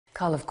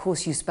Karl, of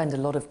course, you spend a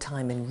lot of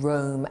time in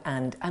Rome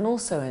and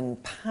also in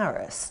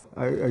Paris.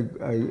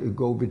 I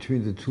go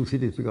between the two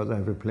cities because I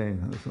have a plane.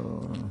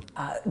 So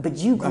but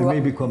you grew I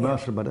may be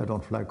commercial, but I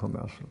don't fly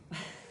commercial.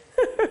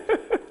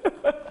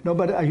 No,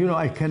 but you know,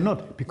 I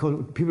cannot,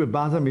 because people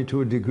bother me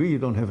to a degree you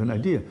don't have an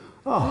idea.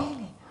 Oh,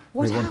 really?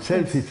 What they want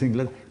selfie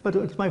things, but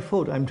it's my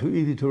fault. I'm too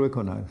easy to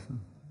recognize.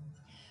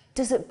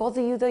 Does it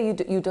bother you though?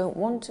 You don't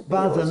want to be?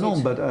 Bother,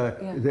 no, but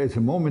there's a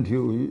moment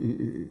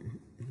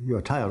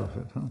you're tired of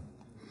it. Huh?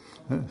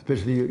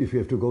 Especially if you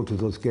have to go to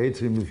those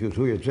gates, remove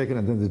your jacket,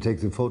 and then they take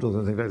the photos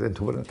and things like that.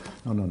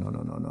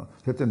 No.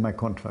 That's in my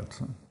contract.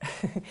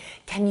 Huh?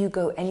 Can you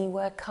go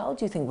anywhere, Karl,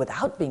 do you think,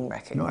 without being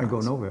recognized? No, I go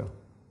nowhere.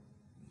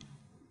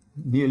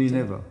 Nearly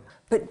never.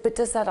 But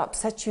does that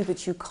upset you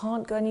that you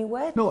can't go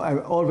anywhere? No, I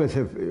always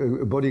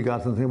have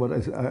bodyguards and things, but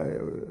it's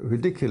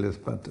ridiculous,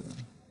 but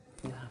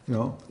you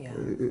know,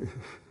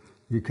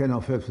 you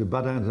cannot have the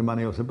butter and the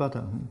money of the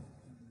butter.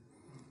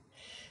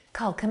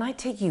 Karl, can I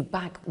take you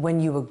back when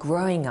you were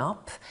growing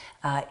up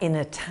in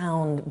a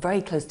town very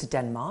close to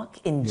Denmark,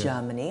 in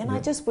Germany? And I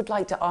just would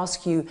like to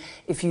ask you,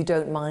 if you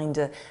don't mind,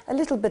 a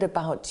little bit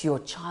about your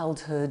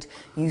childhood.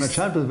 My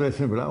childhood was very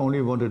simple. I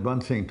only wanted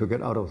one thing, to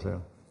get out of there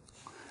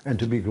and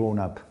to be grown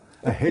up.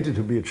 I hated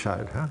to be a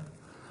child. Huh?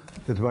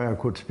 That's why I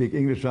could speak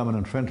English, German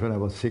and French when I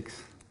was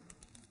 6.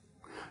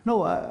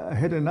 No, I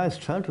had a nice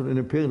childhood in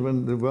a period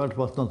when the world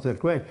was not that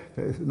great.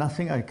 There's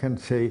nothing I can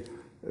say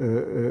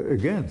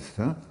against.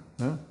 Huh?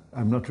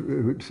 I'm not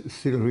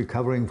still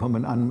recovering from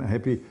an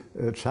unhappy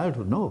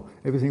childhood. No,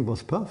 everything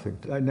was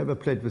perfect. I never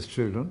played with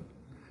children.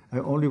 I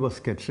only was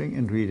sketching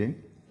and reading.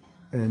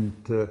 And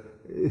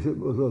it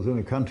was in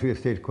a country I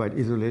stayed quite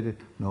isolated.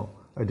 No,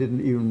 I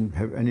didn't even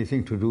have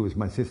anything to do with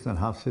my sister and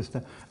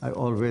half-sister. I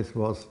always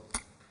was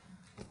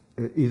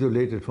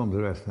isolated from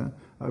the rest. Huh?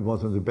 I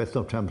was on the best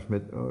of terms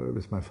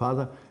with my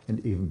father,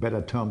 and even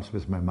better terms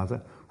with my mother,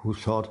 who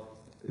thought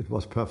it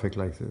was perfect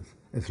like this,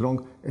 as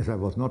long as I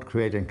was not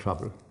creating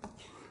trouble.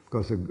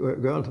 Because the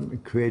girls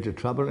created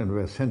trouble and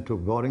were sent to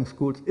boarding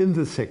schools in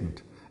the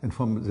second. And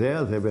from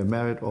there, they were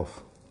married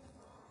off.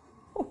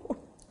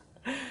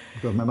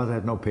 Because my mother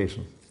had no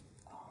patience.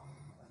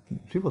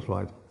 She was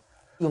right.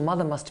 Your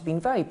mother must have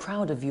been very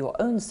proud of your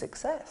own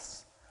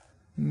success.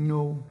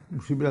 No,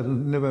 she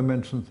never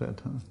mentioned that.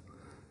 Huh?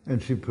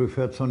 And she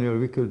preferred Sonia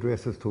Rykiel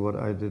dresses to what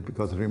I did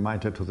because it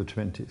reminded her to the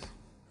 20s.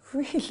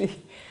 Really?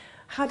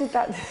 How did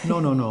that...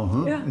 No.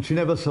 Huh? Yeah. And she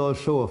never saw a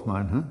show of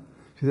mine. Huh?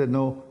 She said,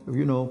 no,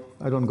 you know,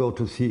 I don't go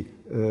to see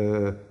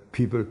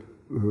people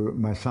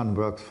my son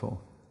works for.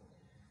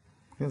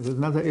 Yeah, there's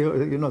another,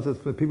 you know, there's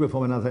people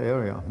from another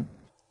area.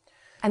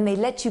 And they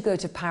let you go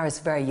to Paris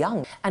very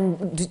young.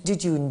 And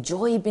did you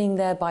enjoy being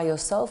there by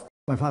yourself?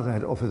 My father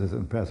had offices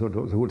in Paris, so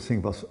the whole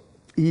thing was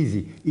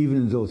easy, even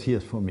in those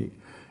years for me.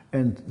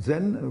 And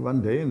then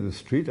one day in the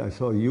street, I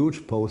saw a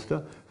huge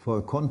poster for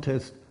a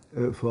contest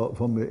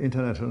from the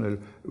International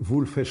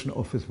Wool Fashion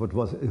Office, what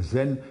was a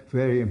then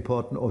very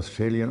important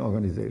Australian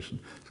organization.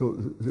 So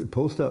the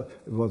poster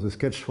was a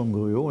sketch from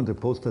Goriot, and the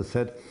poster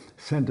said,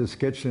 send a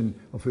sketch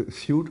of a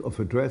suit, of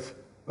a dress,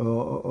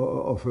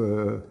 of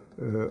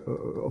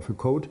a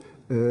coat,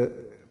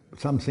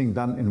 something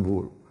done in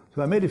wool.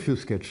 So I made a few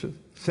sketches,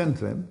 sent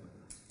them,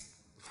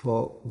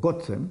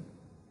 got them,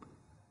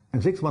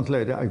 and 6 months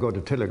later I got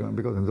a telegram,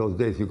 because in those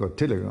days you got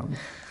telegrams,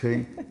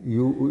 saying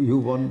you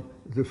won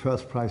the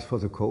first prize for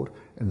the coat,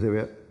 and there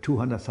were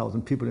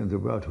 200,000 people in the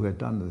world who had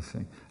done this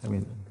thing. I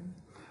mean,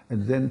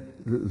 and then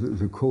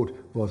the coat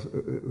was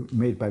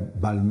made by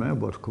Balmain,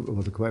 what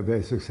was a quite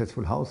very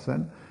successful house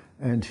then,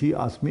 and he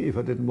asked me if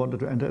I didn't want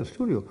to enter a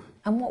studio.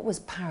 And what was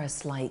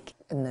Paris like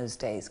in those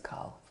days,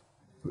 Karl?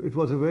 It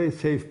was a very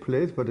safe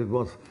place, but it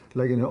was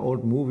like in an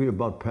old movie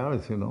about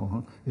Paris, you know.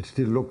 Huh? It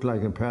still looked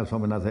like in Paris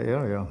from another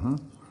area. Huh?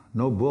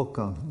 No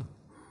burqa.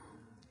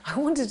 I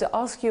wanted to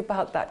ask you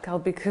about that, Karl,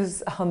 because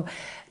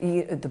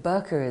the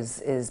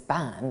burqa is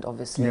banned,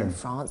 obviously, in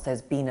France.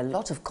 There's been a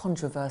lot of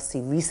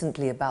controversy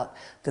recently about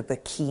the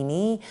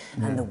bikini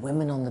and the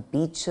women on the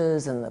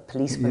beaches and the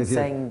policemen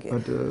saying...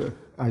 But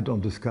I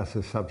don't discuss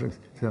the subjects.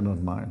 They're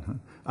not mine. Huh?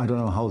 I don't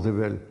know how they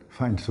will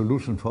find a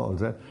solution for all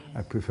that.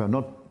 I prefer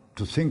not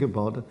to think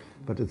about it,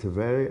 but it's a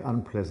very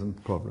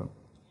unpleasant problem.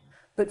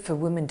 But for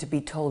women to be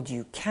told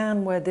you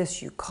can wear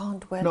this, you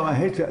can't wear that? No, I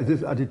hate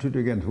this attitude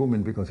against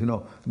women because, you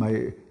know,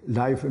 my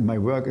life and my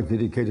work is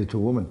dedicated to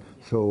women.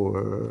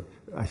 So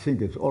I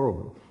think it's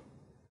horrible.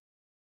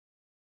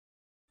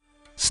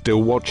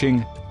 Still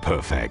watching?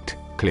 Perfect.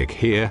 Click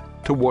here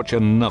to watch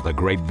another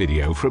great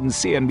video from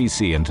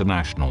CNBC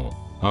International.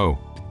 Oh,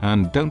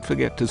 and don't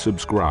forget to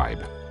subscribe.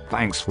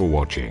 Thanks for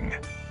watching.